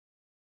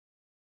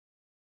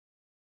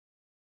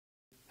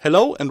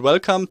Hello and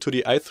welcome to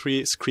the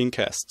i3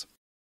 screencast.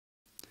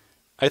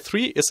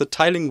 i3 is a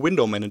tiling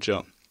window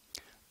manager.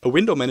 A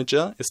window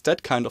manager is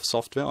that kind of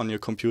software on your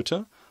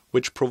computer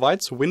which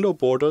provides window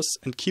borders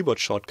and keyboard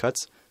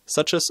shortcuts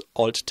such as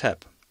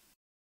Alt-Tab.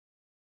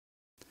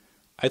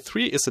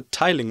 i3 is a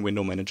tiling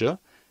window manager,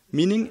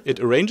 meaning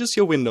it arranges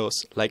your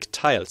windows like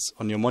tiles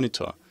on your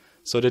monitor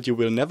so that you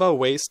will never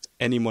waste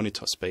any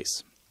monitor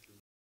space.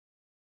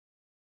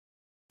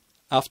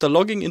 After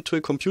logging into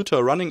a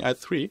computer running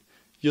i3,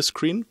 your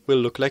screen will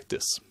look like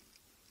this.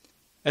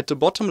 At the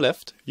bottom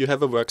left, you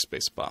have a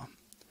workspace bar.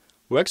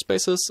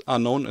 Workspaces are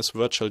known as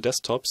virtual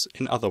desktops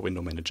in other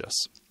window managers.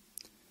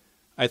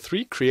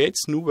 i3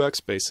 creates new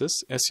workspaces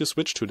as you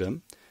switch to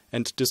them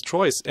and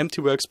destroys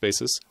empty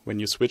workspaces when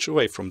you switch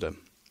away from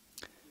them.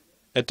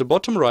 At the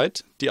bottom right,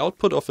 the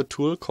output of a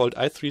tool called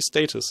i3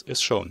 Status is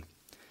shown.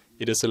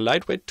 It is a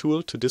lightweight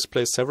tool to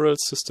display several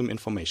system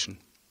information.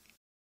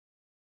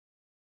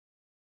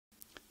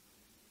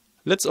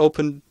 Let's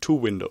open two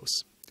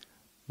windows.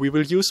 We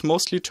will use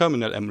mostly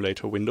terminal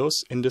emulator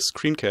windows in this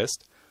screencast,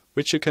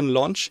 which you can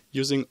launch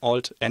using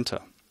Alt-Enter.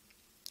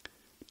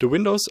 The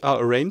windows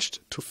are arranged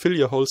to fill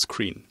your whole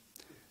screen.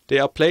 They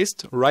are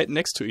placed right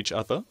next to each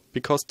other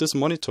because this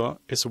monitor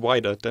is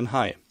wider than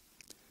high.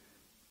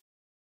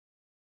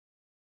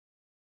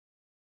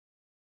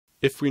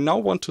 If we now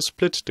want to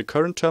split the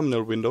current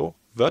terminal window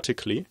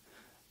vertically,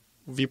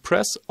 we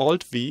press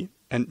Alt-V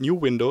and new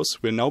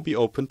windows will now be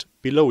opened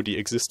below the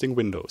existing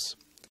windows.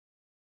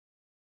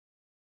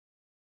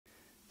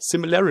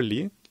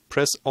 Similarly,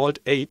 press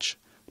Alt-H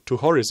to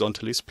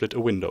horizontally split a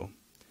window.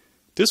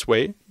 This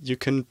way, you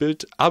can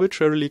build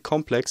arbitrarily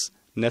complex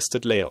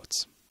nested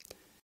layouts.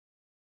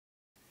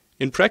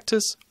 In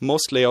practice,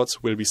 most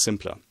layouts will be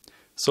simpler.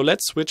 So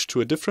let's switch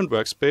to a different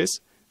workspace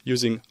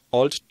using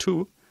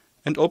Alt-2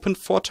 and open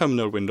 4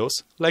 terminal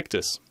windows like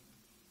this.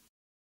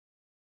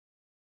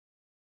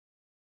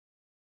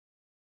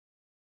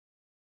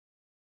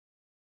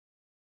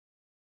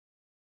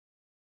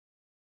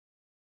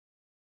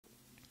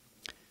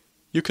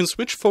 You can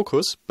switch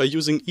focus by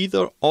using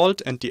either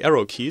Alt and the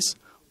arrow keys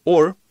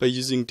or by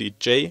using the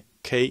J,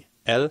 K,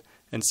 L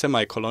and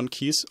semicolon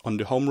keys on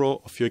the home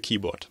row of your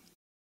keyboard.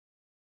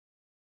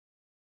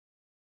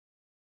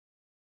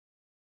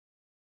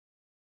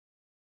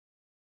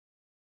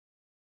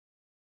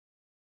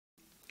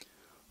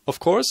 Of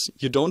course,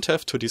 you don't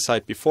have to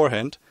decide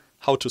beforehand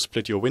how to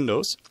split your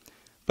windows,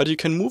 but you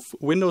can move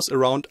windows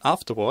around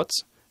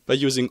afterwards by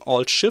using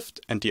Alt-Shift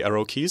and the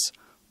arrow keys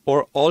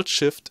or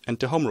Alt-Shift and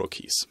the home row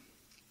keys.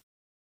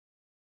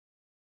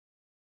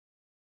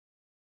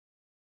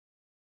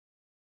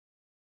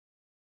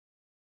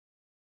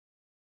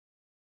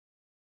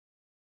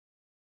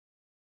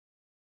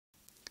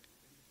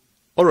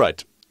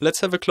 Alright, let's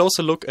have a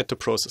closer look at the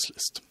process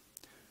list.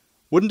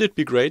 Wouldn't it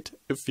be great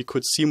if we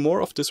could see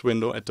more of this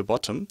window at the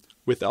bottom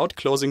without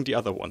closing the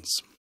other ones?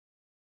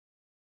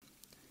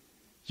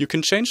 You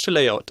can change the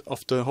layout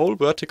of the whole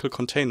vertical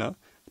container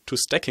to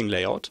stacking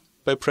layout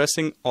by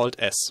pressing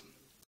Alt-S.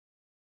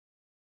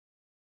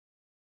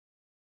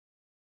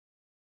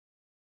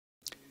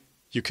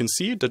 You can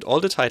see that all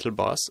the title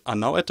bars are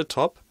now at the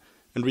top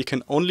and we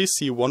can only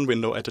see one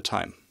window at a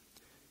time.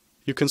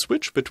 You can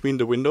switch between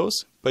the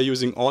windows by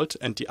using Alt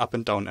and the up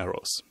and down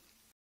arrows.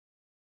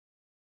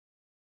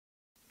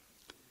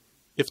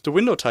 If the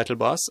window title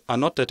bars are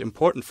not that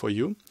important for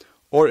you,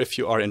 or if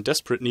you are in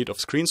desperate need of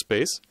screen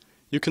space,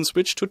 you can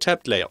switch to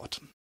tabbed layout.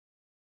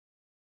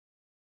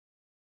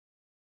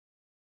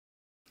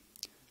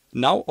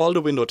 Now all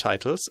the window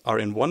titles are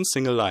in one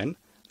single line,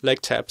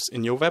 like tabs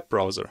in your web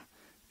browser,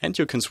 and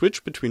you can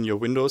switch between your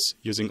windows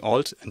using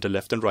Alt and the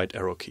left and right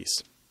arrow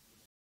keys.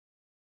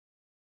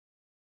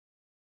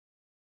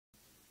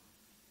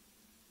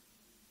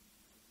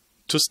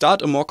 To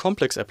start a more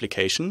complex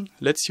application,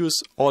 let's use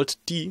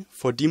Alt-D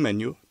for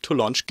dmenu to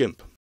launch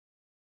GIMP.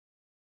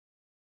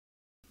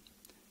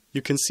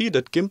 You can see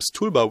that GIMP's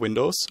toolbar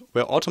windows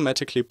were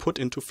automatically put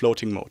into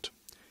floating mode.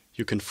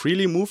 You can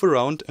freely move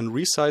around and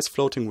resize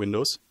floating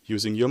windows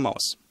using your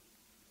mouse.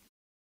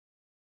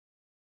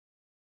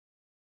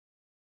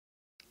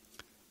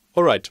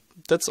 Alright,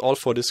 that's all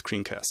for this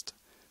screencast.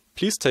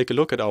 Please take a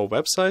look at our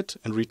website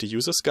and read the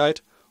user's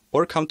guide,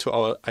 or come to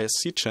our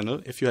ISC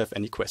channel if you have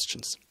any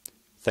questions.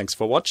 Thanks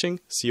for watching,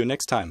 see you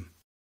next time.